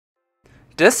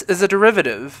This is a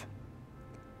derivative.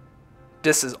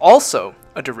 This is also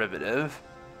a derivative.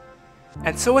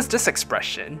 And so is this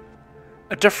expression.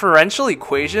 A differential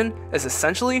equation is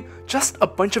essentially just a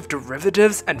bunch of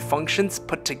derivatives and functions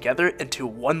put together into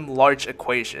one large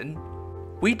equation.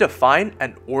 We define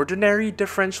an ordinary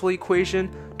differential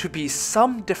equation to be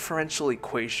some differential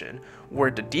equation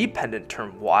where the dependent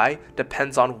term y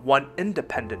depends on one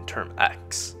independent term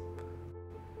x.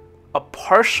 A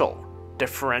partial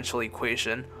differential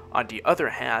equation, on the other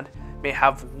hand, may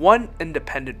have one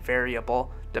independent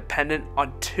variable dependent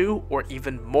on two or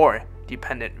even more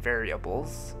dependent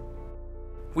variables.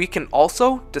 We can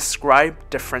also describe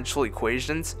differential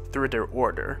equations through their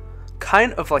order,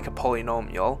 kind of like a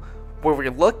polynomial, where we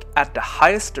look at the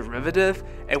highest derivative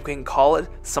and we can call it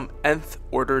some nth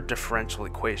order differential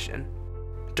equation.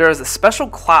 There is a special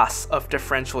class of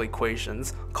differential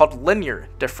equations called linear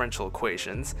differential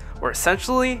equations, where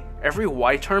essentially every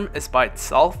y term is by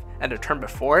itself and the term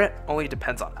before it only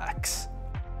depends on x.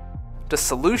 The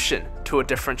solution to a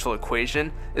differential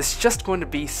equation is just going to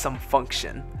be some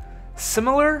function.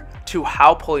 Similar to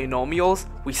how polynomials,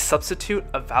 we substitute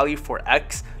a value for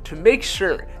x to make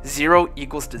sure 0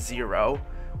 equals to 0,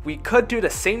 we could do the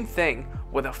same thing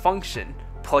with a function,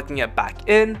 plugging it back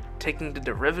in, taking the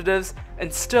derivatives,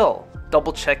 and still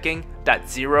double checking that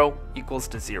 0 equals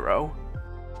to 0.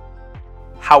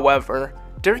 However,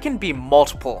 there can be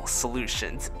multiple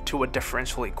solutions to a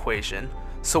differential equation,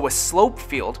 so a slope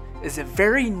field is a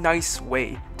very nice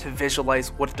way to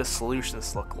visualize what the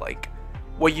solutions look like.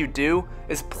 What you do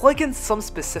is plug in some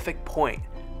specific point,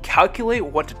 calculate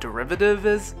what the derivative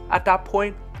is at that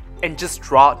point, and just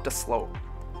draw the slope.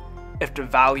 If the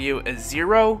value is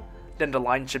 0, then the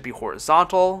line should be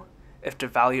horizontal. If the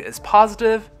value is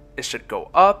positive, it should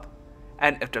go up,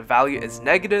 and if the value is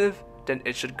negative, then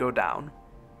it should go down.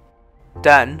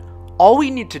 Then, all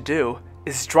we need to do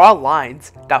is draw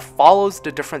lines that follows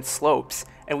the different slopes,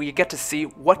 and we get to see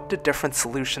what the different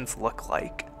solutions look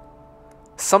like.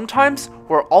 Sometimes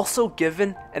we're also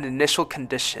given an initial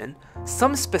condition,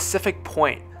 some specific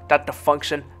point that the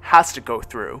function has to go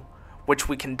through, which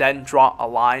we can then draw a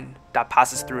line that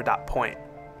passes through that point.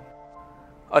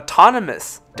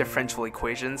 Autonomous differential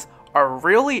equations are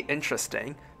really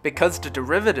interesting because the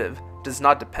derivative does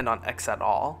not depend on x at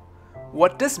all.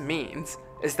 What this means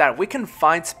is that we can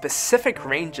find specific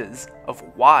ranges of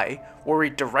y where we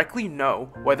directly know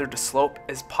whether the slope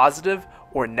is positive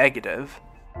or negative.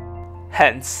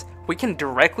 Hence, we can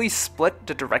directly split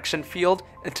the direction field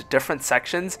into different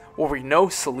sections where we know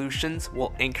solutions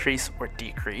will increase or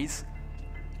decrease.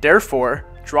 Therefore,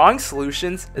 drawing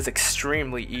solutions is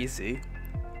extremely easy.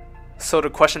 So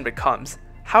the question becomes,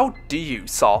 how do you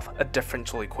solve a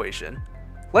differential equation?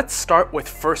 Let's start with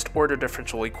first order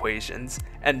differential equations,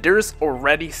 and there's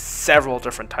already several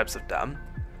different types of them.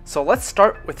 So let's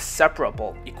start with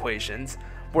separable equations,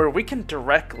 where we can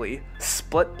directly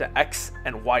split the x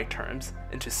and y terms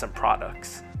into some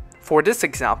products. For this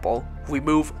example, we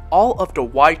move all of the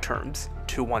y terms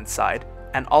to one side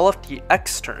and all of the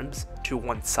x terms to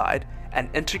one side and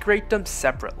integrate them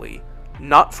separately,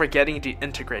 not forgetting the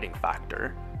integrating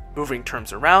factor. Moving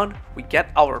terms around, we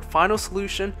get our final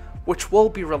solution, which will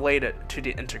be related to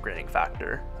the integrating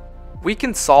factor. We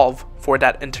can solve for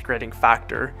that integrating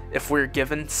factor if we're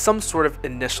given some sort of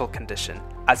initial condition,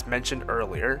 as mentioned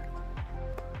earlier.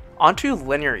 Onto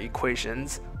linear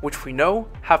equations, which we know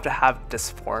have to have this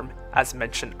form, as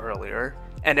mentioned earlier,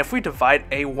 and if we divide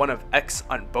a1 of x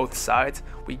on both sides,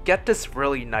 we get this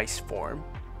really nice form.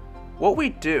 What we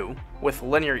do with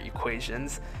linear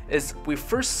equations is we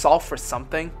first solve for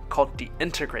something called the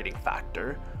integrating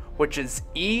factor, which is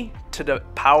e to the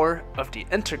power of the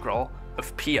integral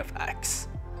of p of x.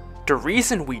 The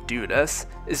reason we do this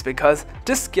is because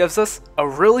this gives us a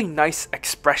really nice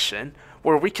expression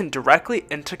where we can directly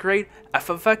integrate f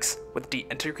of x with the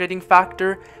integrating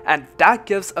factor, and that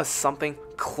gives us something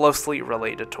closely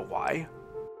related to y.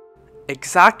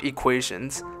 Exact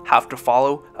equations have to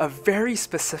follow a very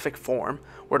specific form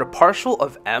where the partial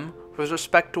of m with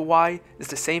respect to y is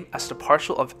the same as the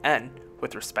partial of n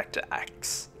with respect to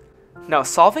x. Now,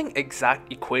 solving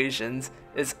exact equations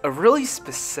is a really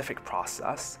specific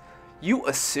process. You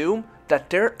assume that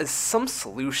there is some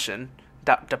solution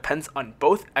that depends on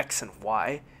both x and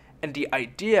y, and the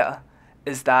idea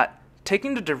is that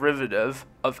taking the derivative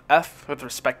of f with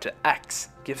respect to x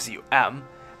gives you m,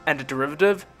 and the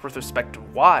derivative with respect to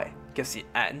y gives you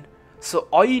n. So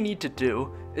all you need to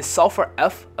do is solve for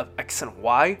f of x and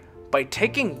y by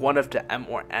taking one of the m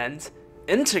or n's,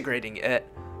 integrating it,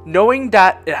 knowing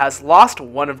that it has lost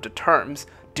one of the terms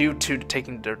due to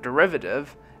taking the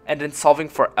derivative, and then solving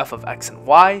for f of x and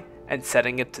y and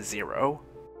setting it to 0.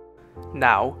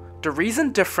 Now, the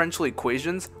reason differential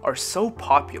equations are so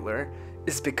popular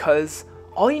is because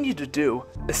all you need to do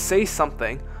is say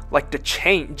something like the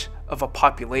change of a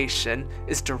population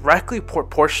is directly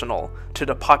proportional to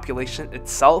the population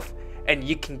itself, and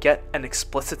you can get an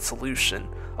explicit solution.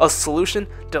 A solution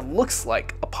that looks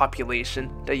like a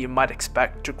population that you might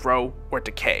expect to grow or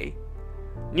decay.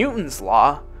 Newton's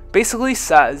law basically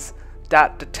says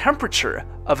that the temperature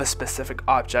of a specific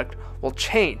object will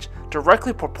change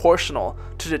directly proportional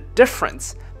to the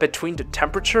difference between the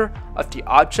temperature of the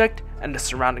object and the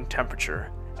surrounding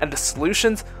temperature, and the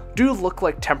solutions do look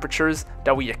like temperatures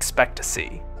that we expect to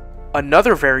see.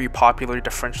 Another very popular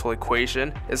differential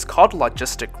equation is called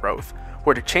logistic growth,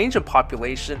 where the change in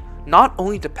population not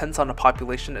only depends on the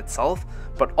population itself,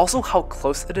 but also how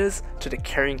close it is to the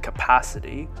carrying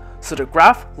capacity. So the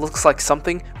graph looks like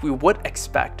something we would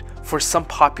expect for some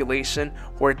population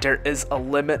where there is a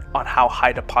limit on how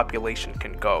high the population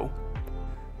can go.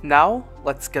 Now,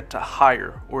 let's get to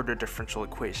higher order differential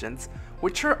equations,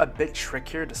 which are a bit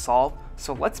trickier to solve,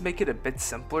 so let's make it a bit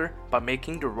simpler by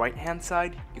making the right-hand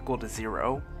side equal to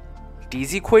 0.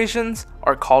 These equations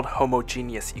are called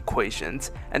homogeneous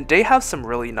equations, and they have some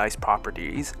really nice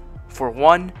properties. For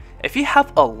one, if you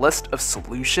have a list of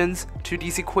solutions to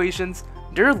these equations,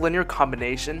 their linear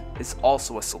combination is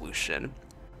also a solution.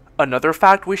 Another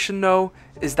fact we should know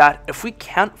is that if we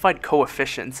can't find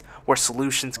coefficients where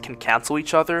solutions can cancel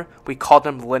each other, we call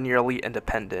them linearly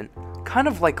independent, kind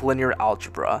of like linear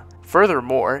algebra.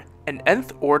 Furthermore, an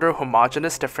nth order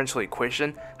homogeneous differential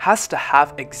equation has to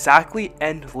have exactly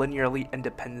n linearly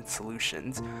independent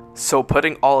solutions. So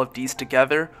putting all of these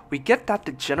together, we get that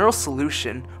the general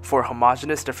solution for a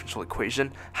homogeneous differential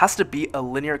equation has to be a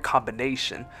linear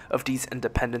combination of these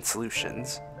independent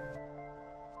solutions.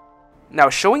 Now,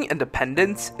 showing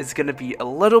independence is going to be a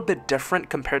little bit different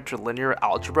compared to linear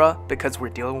algebra because we're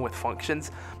dealing with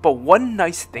functions, but one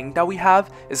nice thing that we have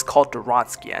is called the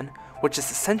Wronskian, which is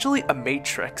essentially a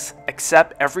matrix,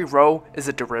 except every row is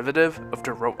a derivative of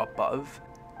the row above.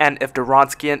 And if the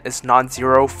Wronskian is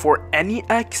non-zero for any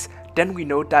x, then we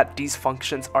know that these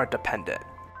functions are dependent.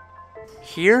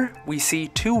 Here, we see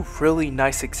two really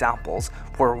nice examples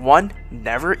where one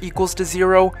never equals to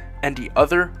 0 and the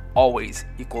other always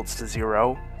equals to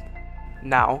 0.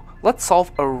 Now, let's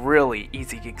solve a really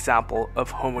easy example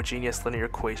of homogeneous linear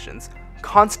equations,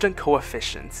 constant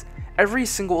coefficients. Every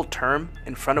single term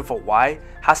in front of a y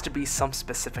has to be some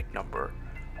specific number.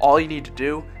 All you need to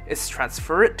do is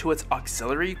transfer it to its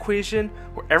auxiliary equation,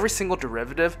 where every single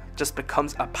derivative just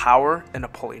becomes a power in a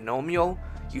polynomial.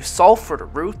 You solve for the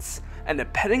roots, and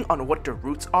depending on what the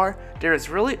roots are, there is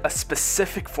really a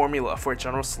specific formula for a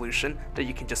general solution that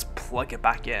you can just plug it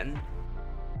back in.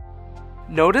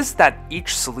 Notice that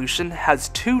each solution has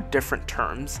two different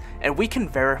terms, and we can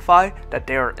verify that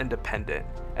they are independent.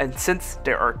 And since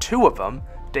there are two of them,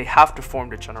 they have to form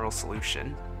the general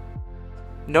solution.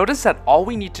 Notice that all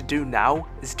we need to do now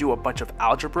is do a bunch of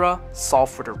algebra,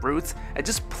 solve for the roots, and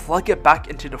just plug it back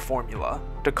into the formula.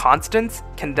 The constants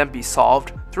can then be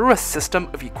solved through a system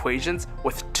of equations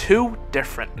with two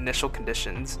different initial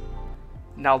conditions.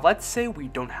 Now let's say we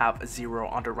don't have a 0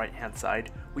 on the right hand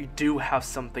side, we do have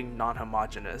something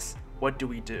non-homogeneous. What do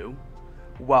we do?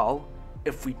 Well,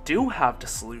 if we do have the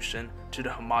solution to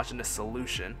the homogeneous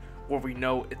solution, where we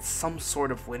know it's some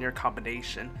sort of linear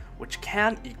combination which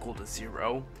can equal to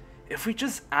 0, if we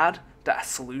just add that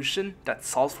solution that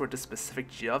solves for the specific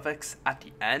g of x at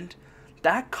the end,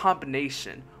 that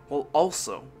combination will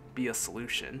also be a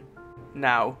solution.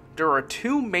 Now, there are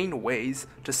two main ways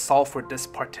to solve for this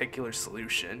particular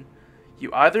solution.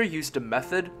 You either use the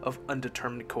method of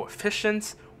undetermined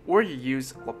coefficients, or you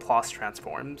use Laplace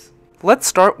transforms. Let's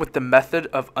start with the method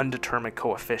of undetermined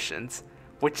coefficients,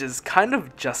 which is kind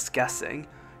of just guessing.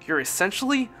 You're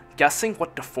essentially guessing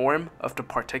what the form of the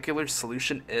particular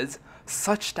solution is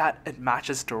such that it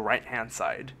matches the right hand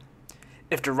side.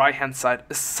 If the right hand side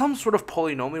is some sort of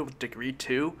polynomial with degree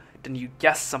 2, then you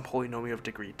guess some polynomial of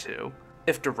degree 2.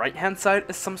 If the right hand side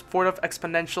is some sort of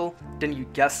exponential, then you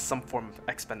guess some form of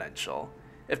exponential.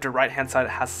 If the right hand side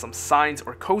has some sines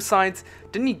or cosines,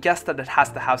 then you guess that it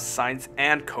has to have sines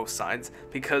and cosines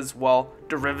because, well,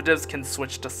 derivatives can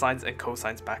switch to sines and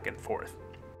cosines back and forth.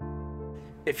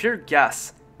 If your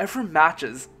guess ever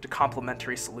matches the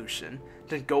complementary solution,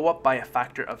 then go up by a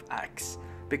factor of x,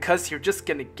 because you're just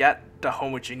gonna get the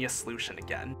homogeneous solution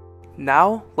again.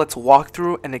 Now, let's walk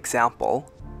through an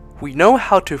example. We know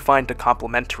how to find the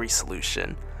complementary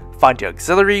solution. Find the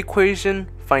auxiliary equation,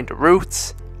 find the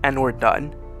roots, and we're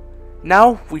done.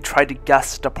 Now we try to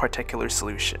guess the particular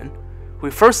solution. We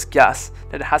first guess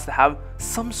that it has to have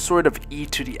some sort of e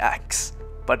to the x.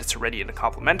 but it's already in a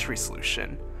complementary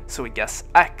solution, so we guess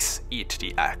x e to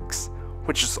the x,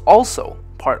 which is also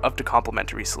part of the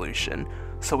complementary solution,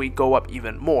 so we go up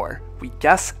even more. We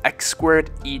guess x squared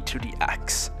e to the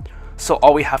x. So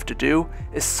all we have to do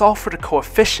is solve for the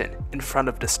coefficient in front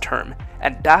of this term,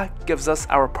 and that gives us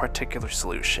our particular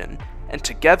solution. And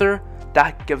together,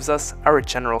 that gives us our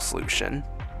general solution.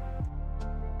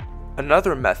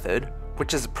 Another method,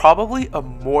 which is probably a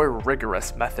more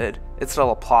rigorous method, is the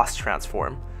Laplace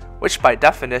transform, which by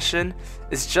definition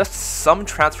is just some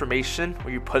transformation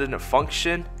where you put in a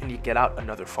function and you get out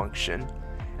another function.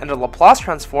 And the Laplace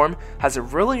transform has a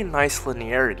really nice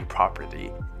linearity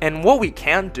property. And what we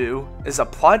can do is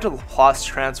apply the Laplace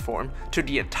transform to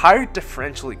the entire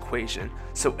differential equation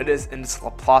so it is in its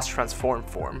Laplace transform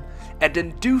form, and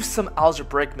then do some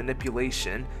algebraic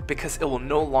manipulation because it will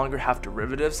no longer have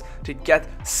derivatives to get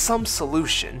some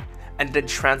solution and then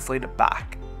translate it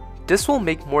back. This will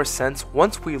make more sense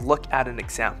once we look at an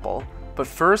example, but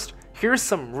first, here's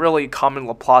some really common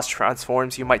Laplace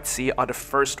transforms you might see on the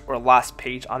first or last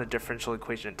page on a differential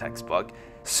equation textbook.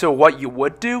 So what you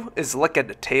would do is look at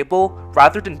the table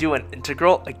rather than do an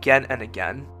integral again and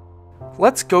again.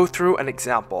 Let's go through an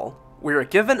example. We are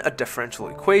given a differential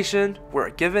equation, we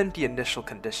are given the initial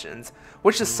conditions,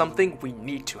 which is something we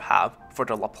need to have for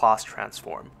the Laplace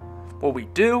transform. What we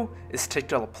do is take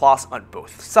the Laplace on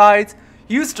both sides,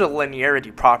 use the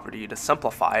linearity property to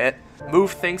simplify it,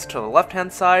 move things to the left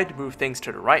hand side, move things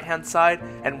to the right hand side,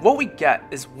 and what we get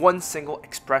is one single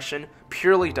expression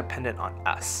purely dependent on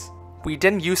s. We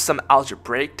then use some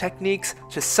algebraic techniques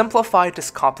to simplify this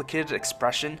complicated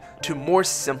expression to more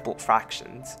simple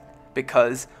fractions.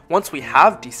 Because once we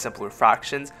have these simpler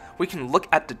fractions, we can look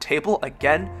at the table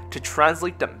again to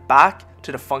translate them back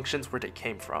to the functions where they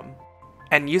came from.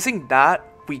 And using that,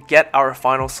 we get our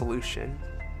final solution.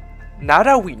 Now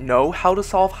that we know how to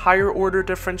solve higher order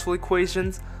differential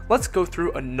equations, let's go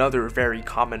through another very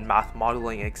common math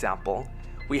modeling example.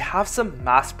 We have some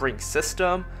mass spring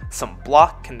system, some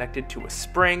block connected to a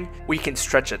spring, we can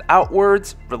stretch it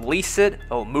outwards, release it,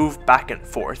 it'll move back and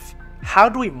forth. How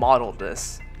do we model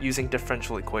this using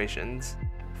differential equations?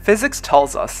 Physics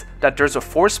tells us that there's a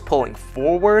force pulling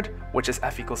forward, which is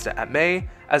F equals to ma,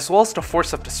 as well as the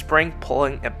force of the spring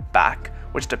pulling it back,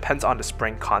 which depends on the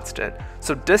spring constant.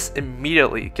 So this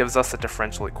immediately gives us a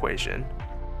differential equation.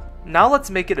 Now let's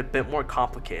make it a bit more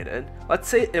complicated. Let's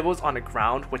say it was on a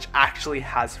ground which actually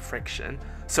has friction.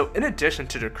 So in addition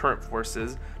to the current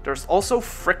forces, there's also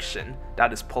friction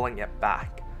that is pulling it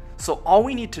back. So all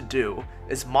we need to do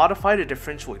is modify the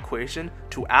differential equation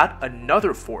to add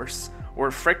another force,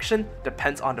 where friction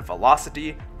depends on the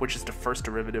velocity, which is the first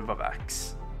derivative of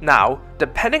x. Now,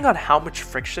 depending on how much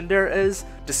friction there is,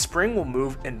 the spring will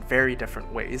move in very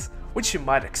different ways, which you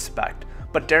might expect,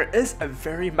 but there is a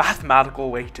very mathematical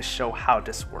way to show how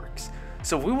this works.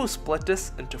 So we will split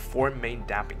this into 4 main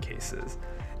damping cases.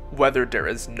 Whether there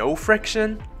is no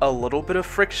friction, a little bit of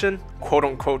friction, quote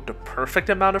unquote the perfect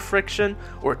amount of friction,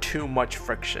 or too much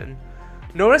friction.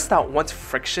 Notice that once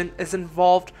friction is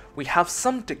involved, we have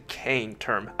some decaying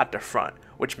term at the front,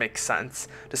 which makes sense.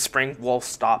 The spring will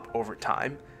stop over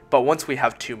time. But once we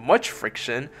have too much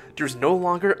friction, there's no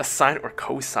longer a sine or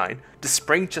cosine. The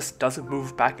spring just doesn't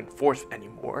move back and forth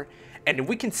anymore. And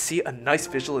we can see a nice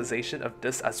visualization of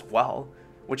this as well,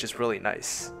 which is really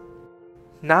nice.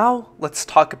 Now, let's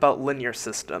talk about linear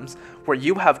systems, where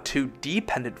you have 2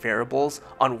 dependent variables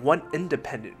on 1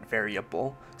 independent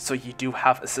variable, so you do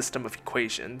have a system of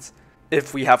equations.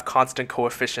 If we have constant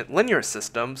coefficient linear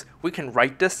systems, we can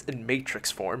write this in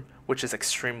matrix form, which is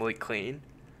extremely clean.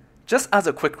 Just as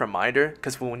a quick reminder,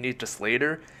 because we will need this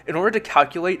later, in order to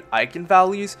calculate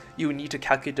eigenvalues, you need to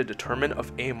calculate the determinant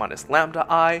of a minus lambda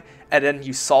I, and then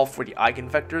you solve for the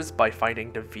eigenvectors by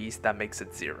finding the v's that makes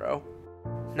it 0.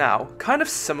 Now, kind of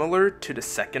similar to the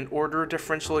second order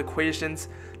differential equations,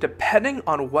 depending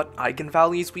on what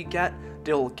eigenvalues we get,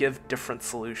 they will give different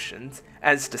solutions,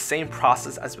 and it's the same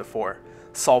process as before.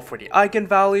 Solve for the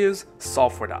eigenvalues,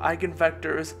 solve for the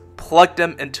eigenvectors, plug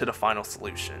them into the final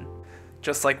solution.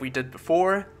 Just like we did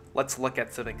before, let's look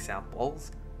at some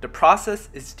examples. The process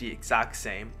is the exact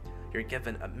same. You're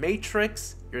given a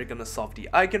matrix, you're going to solve the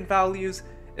eigenvalues,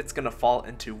 it's going to fall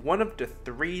into one of the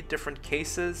 3 different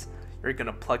cases, you're going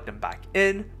to plug them back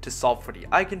in to solve for the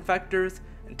eigenvectors,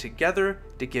 and together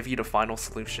they give you the final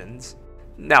solutions.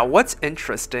 Now what's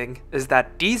interesting is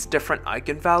that these different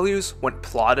eigenvalues, when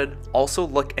plotted, also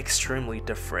look extremely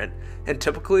different, and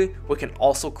typically we can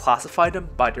also classify them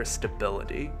by their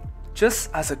stability.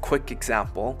 Just as a quick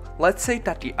example, let's say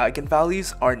that the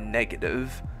eigenvalues are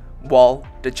negative. Well,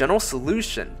 the general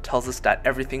solution tells us that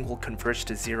everything will converge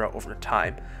to 0 over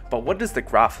time, but what does the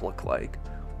graph look like?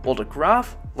 Well, the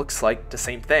graph looks like the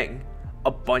same thing.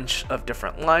 A bunch of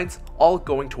different lines all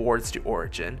going towards the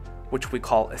origin, which we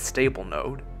call a stable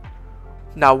node.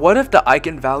 Now what if the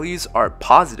eigenvalues are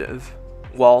positive?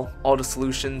 Well, all the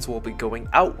solutions will be going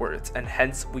outwards and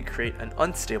hence we create an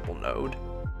unstable node.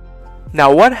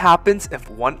 Now what happens if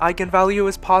one eigenvalue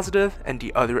is positive and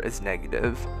the other is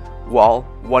negative? Well,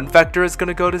 one vector is going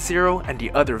to go to 0 and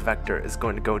the other vector is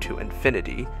going to go to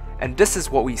infinity, and this is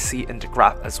what we see in the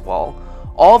graph as well.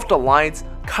 All of the lines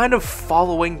kind of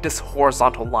following this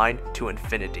horizontal line to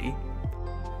infinity.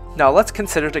 Now let's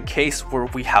consider the case where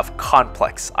we have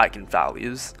complex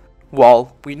eigenvalues.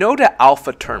 Well, we know the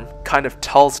alpha term kind of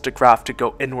tells the graph to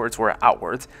go inwards or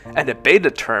outwards, and the beta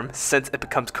term, since it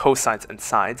becomes cosines and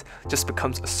sines, just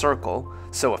becomes a circle.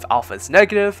 So if alpha is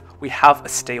negative, we have a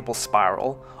stable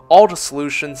spiral, all the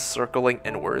solutions circling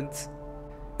inwards.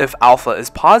 If alpha is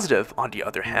positive, on the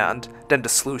other hand, then the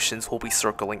solutions will be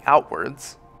circling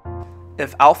outwards.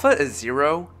 If alpha is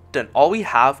 0, then all we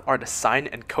have are the sine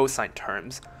and cosine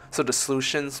terms, so the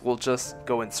solutions will just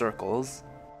go in circles.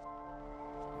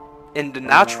 In the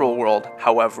natural world,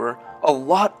 however, a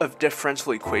lot of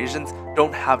differential equations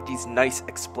don't have these nice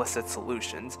explicit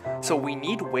solutions, so we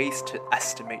need ways to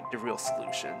estimate the real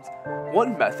solutions.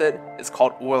 One method is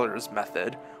called Euler's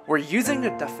method, where using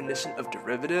the definition of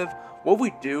derivative, what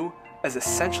we do is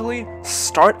essentially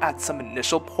start at some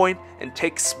initial point and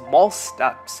take small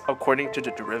steps according to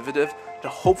the derivative to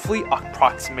hopefully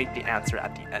approximate the answer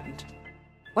at the end.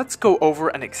 Let's go over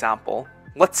an example.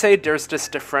 Let's say there's this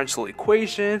differential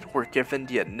equation, we're given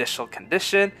the initial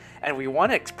condition, and we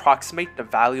want to approximate the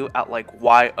value at like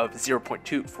y of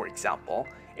 0.2 for example.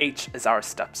 H is our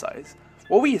step size.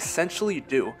 What we essentially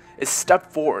do is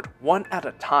step forward one at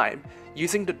a time,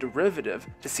 using the derivative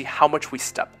to see how much we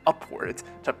step upwards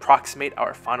to approximate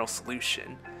our final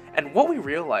solution. And what we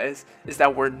realize is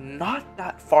that we're not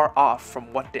that far off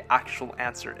from what the actual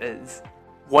answer is.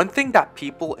 One thing that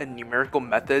people in numerical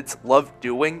methods love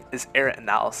doing is error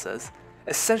analysis,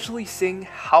 essentially seeing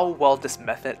how well this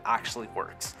method actually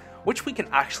works, which we can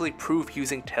actually prove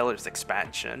using Taylor's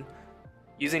expansion.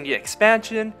 Using the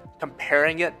expansion,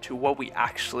 comparing it to what we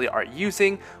actually are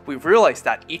using, we realize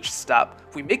that each step,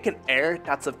 we make an error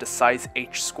that's of the size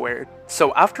h squared.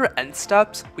 So after n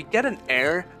steps, we get an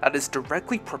error that is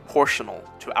directly proportional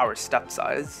to our step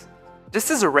size.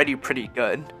 This is already pretty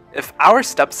good. If our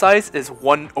step size is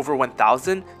 1 over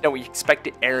 1000, then we expect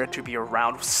the error to be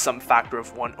around some factor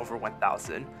of 1 over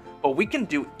 1000. But we can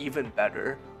do even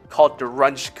better, called the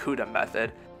Runge-Kutta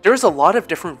method. There's a lot of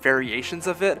different variations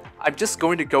of it. I'm just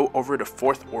going to go over the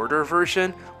 4th order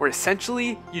version, where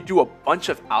essentially you do a bunch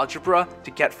of algebra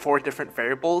to get 4 different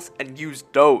variables and use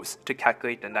those to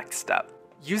calculate the next step.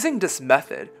 Using this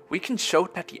method, we can show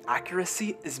that the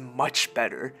accuracy is much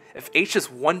better. If h is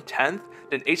 1/10,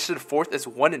 then h to the 4th is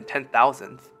 1 in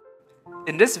 10,000th.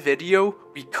 In this video,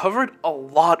 we covered a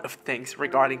lot of things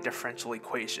regarding differential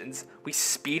equations. We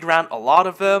speed ran a lot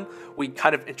of them, we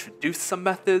kind of introduced some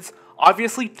methods.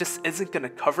 Obviously, this isn't going to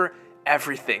cover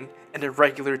everything in a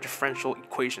regular differential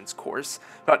equations course,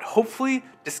 but hopefully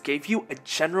this gave you a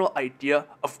general idea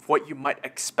of what you might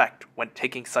expect when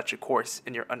taking such a course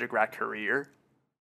in your undergrad career.